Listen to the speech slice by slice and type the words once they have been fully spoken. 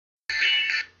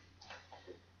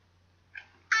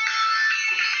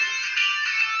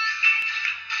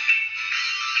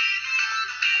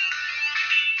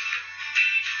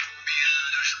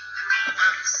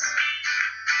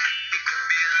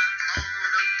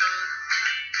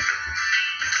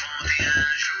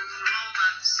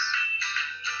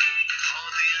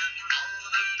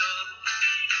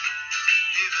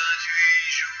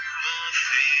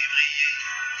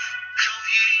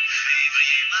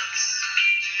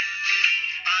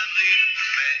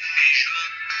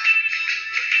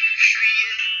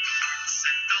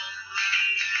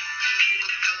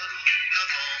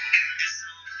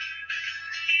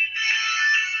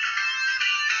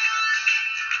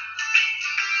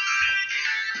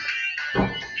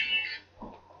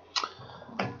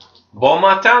Bon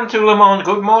matin tout le monde.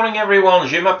 Good morning everyone.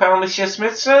 Je m'appelle Monsieur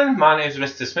Smithson. My name is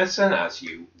Mr. Smithson, as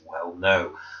you well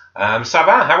know. Ça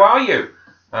va? How are you?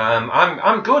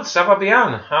 I'm good. Ça va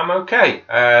bien. I'm okay.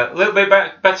 A little bit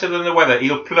better than the weather.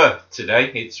 Il pleut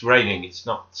today. It's raining. It's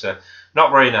not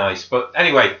very nice. But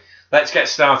anyway, let's get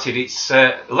started. It's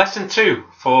lesson 2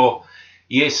 for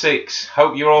year 6.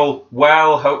 Hope you're all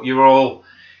well. Hope you're all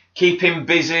keeping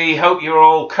busy. Hope you're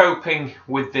all coping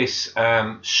with this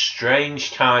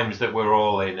strange times that we're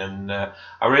all in, and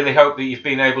I really hope that you've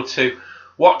been able to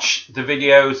watch the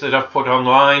videos that I've put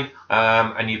online,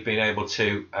 and you've been able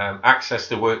to access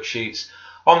the worksheets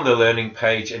on the learning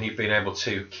page, and you've been able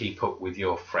to keep up with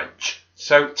your French.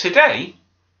 So today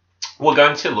we're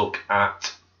going to look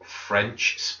at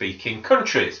French speaking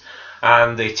countries,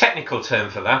 and the technical term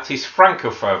for that is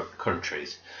francophone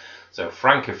countries. So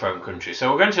francophone countries. So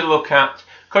we're going to look at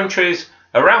countries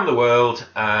around the world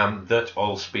that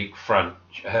all speak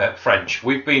French.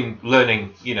 We've been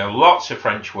learning, lots of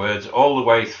French words all the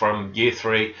way from year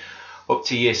 3 up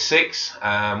to year 6.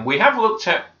 We have looked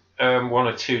at 1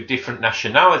 or 2 different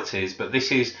nationalities, but this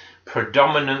is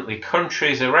predominantly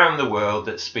countries around the world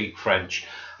that speak French.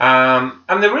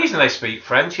 And the reason they speak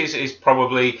French is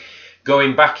probably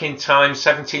going back in time,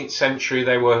 17th century.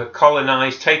 They were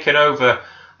colonized, taken over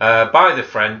by the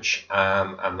French,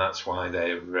 and that's why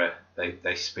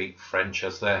they speak French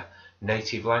as their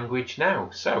native language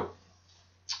now. So,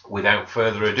 without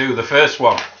further ado, the first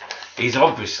one is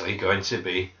obviously going to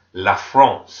be La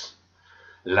France.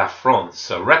 La France.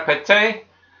 So, répétez,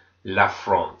 La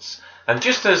France. And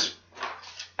just as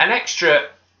an extra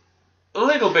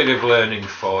little bit of learning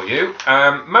for you,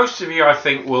 most of you, I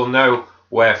think, will know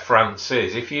where France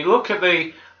is. If you look at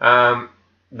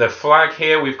the flag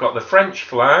here, we've got the French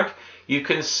flag. You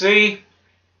can see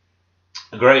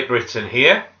Great Britain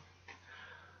here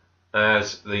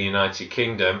as the United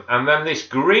Kingdom, and then this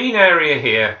green area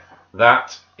here,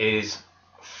 that is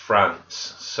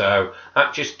France. So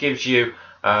that just gives you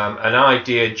an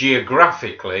idea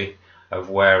geographically of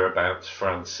whereabouts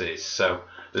France is. So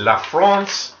La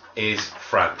France is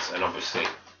France, and obviously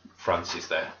France is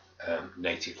their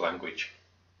native language.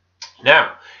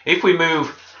 Now, if we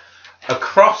move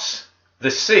across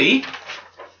the sea,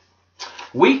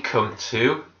 we come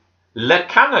to Le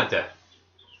Canada.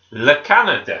 Le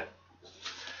Canada.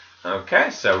 Okay,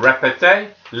 so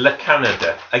répétez, Le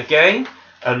Canada. Again,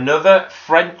 another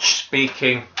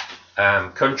French-speaking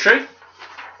country.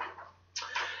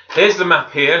 Here's the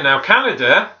map here. Now,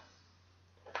 Canada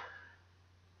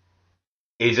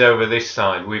is over this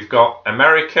side. We've got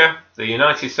America, the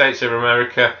United States of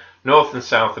America, North and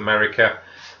South America,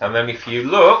 and then if you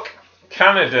look,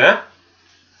 Canada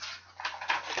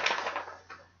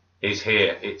is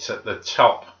here. It's at the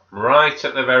top, right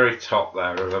at the very top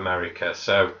there of America.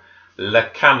 So Le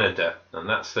Canada, and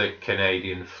that's the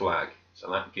Canadian flag. So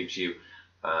that gives you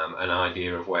an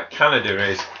idea of where Canada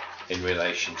is in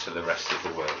relation to the rest of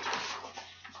the world.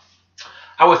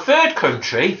 Our third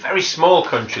country, very small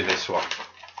country this one,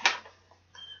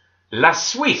 La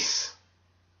Suisse.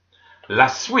 La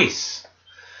Suisse.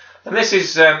 And this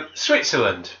is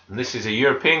Switzerland, and this is a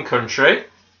European country,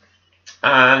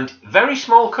 and very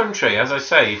small country. As I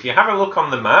say, if you have a look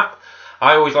on the map,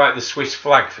 I always like the Swiss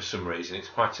flag for some reason. It's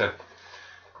quite a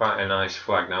nice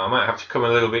flag. Now I might have to come a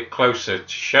little bit closer to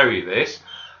show you this.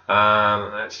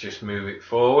 Let's just move it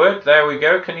forward. There we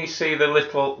go. Can you see the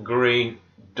little green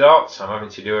dots? I'm having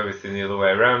to do everything the other way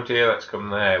around here. Let's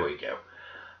come. There we go.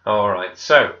 All right.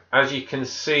 So as you can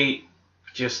see,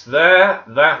 just there,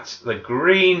 that's the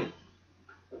green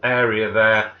area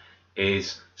there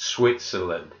is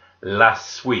Switzerland, La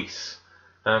Suisse.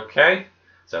 Okay,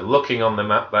 so looking on the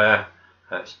map there,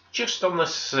 that's just on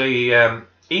the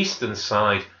eastern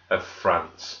side of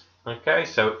France. Okay,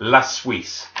 so La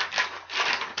Suisse.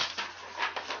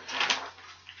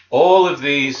 All of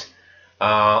these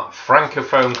are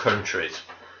francophone countries.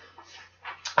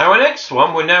 Our next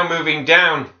one, we're now moving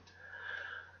down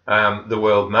the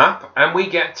world map, and we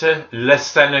get to Le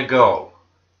Senegal.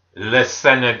 Le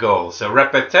Senegal. So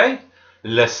répétez,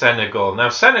 Le Senegal. Now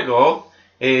Senegal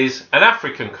is an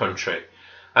African country,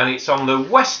 and it's on the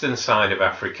western side of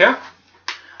Africa.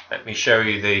 Let me show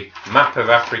you the map of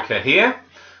Africa here.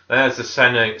 There's the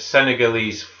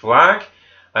Senegalese flag,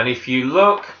 and if you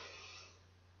look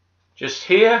just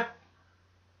here,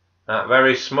 that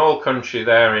very small country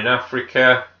there in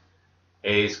Africa,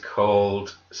 is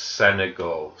called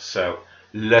Senegal. So,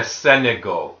 le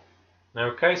Senegal.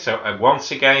 Okay, so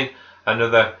once again,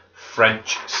 another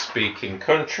French-speaking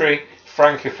country,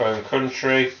 Francophone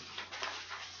country.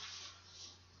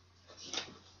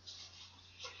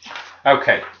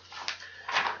 Okay,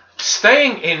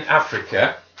 staying in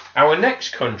Africa, our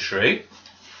next country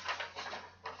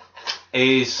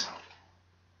is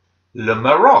le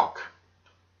Maroc.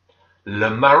 Le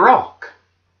Maroc.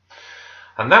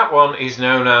 And that one is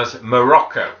known as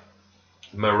Morocco.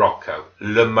 Morocco.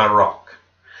 Le Maroc.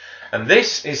 And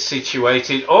this is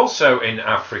situated also in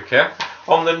Africa,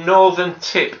 on the northern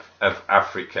tip of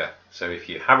Africa. So if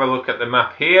you have a look at the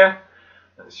map here,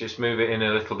 let's just move it in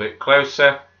a little bit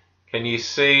closer. Can you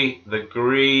see the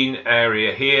green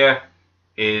area here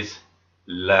is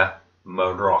Le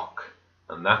Maroc,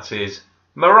 and that is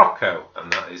Morocco,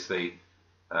 and that is the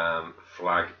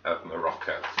flag of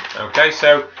Morocco. Okay,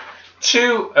 so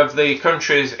two of the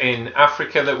countries in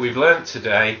Africa that we've learnt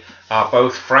today are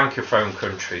both Francophone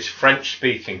countries,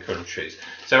 French-speaking countries.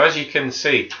 So as you can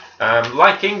see,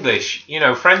 like English, you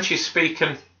know, French is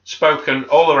spoken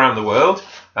all around the world.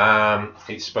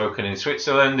 It's spoken in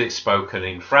Switzerland, it's spoken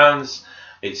in France,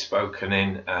 it's spoken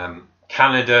in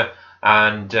Canada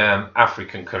and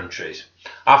African countries.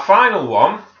 Our final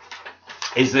one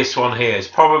is this one here. It's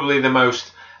probably the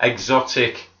most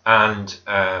exotic and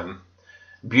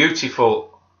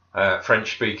beautiful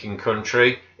French-speaking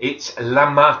country. It's La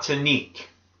Martinique.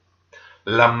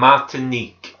 La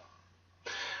Martinique.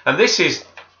 And this is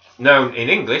known in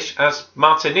English as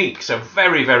Martinique, so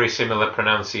very, very similar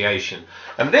pronunciation.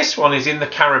 And this one is in the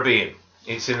Caribbean.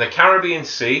 It's in the Caribbean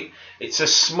Sea. It's a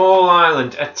small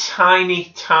island, a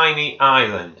tiny, tiny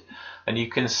island. And you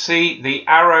can see the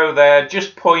arrow there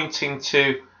just pointing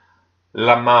to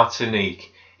La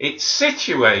Martinique. It's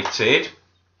situated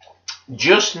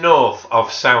just north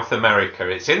of South America.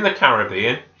 It's in the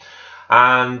Caribbean,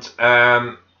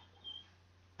 and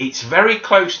it's very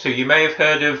close to, you may have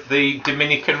heard of the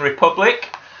Dominican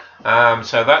Republic,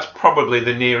 so that's probably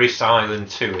the nearest island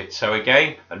to it. So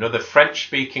again, another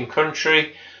French-speaking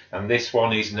country, and this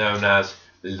one is known as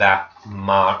La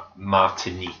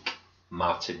Martinique.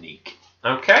 Martinique.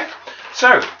 Okay,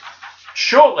 so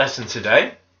short lesson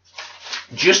today,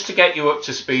 just to get you up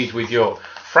to speed with your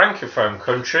Francophone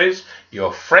countries,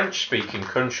 your French-speaking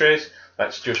countries.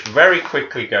 Let's just very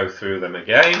quickly go through them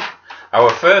again. Our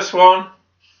first one,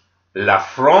 La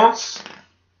France,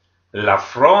 La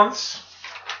France.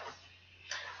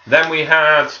 Then we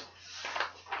had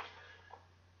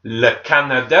Le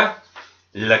Canada,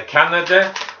 Le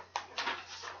Canada.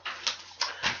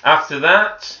 After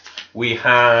that, we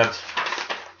had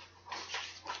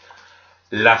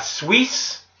La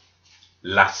Suisse,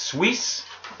 La Suisse.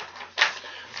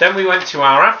 Then we went to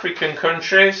our African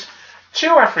countries, two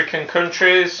African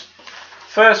countries.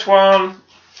 First one,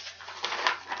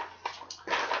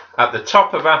 at the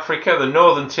top of Africa, the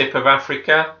northern tip of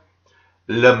Africa,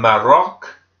 Le Maroc,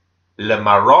 Le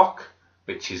Maroc,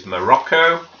 which is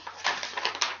Morocco.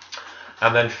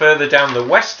 And then further down the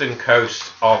western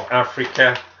coast of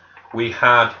Africa, we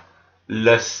had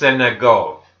Le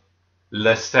Senegal,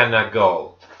 Le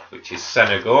Senegal, which is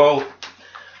Senegal.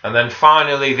 And then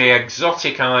finally the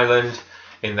exotic island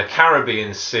in the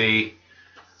Caribbean Sea,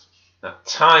 that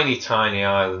tiny, tiny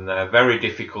island there, very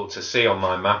difficult to see on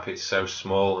my map, it's so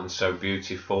small and so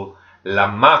beautiful, La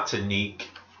Martinique,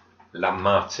 La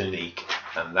Martinique,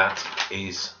 and that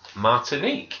is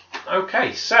Martinique.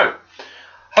 Okay, so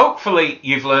hopefully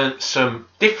you've learnt some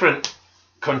different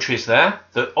countries there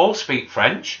that all speak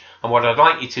French, and what I'd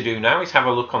like you to do now is have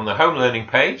a look on the home learning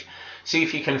page, see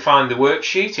if you can find the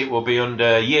worksheet. It will be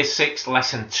under Year 6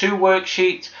 Lesson 2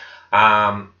 worksheet.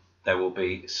 There will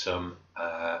be some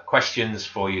questions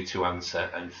for you to answer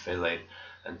and fill in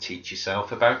and teach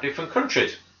yourself about different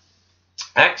countries.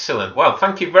 Excellent. Well,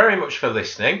 thank you very much for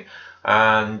listening,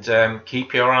 and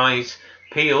keep your eyes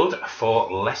peeled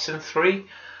for Lesson 3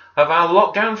 of our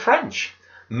Lockdown French.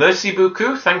 Merci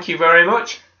beaucoup, thank you very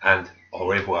much, and au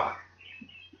revoir.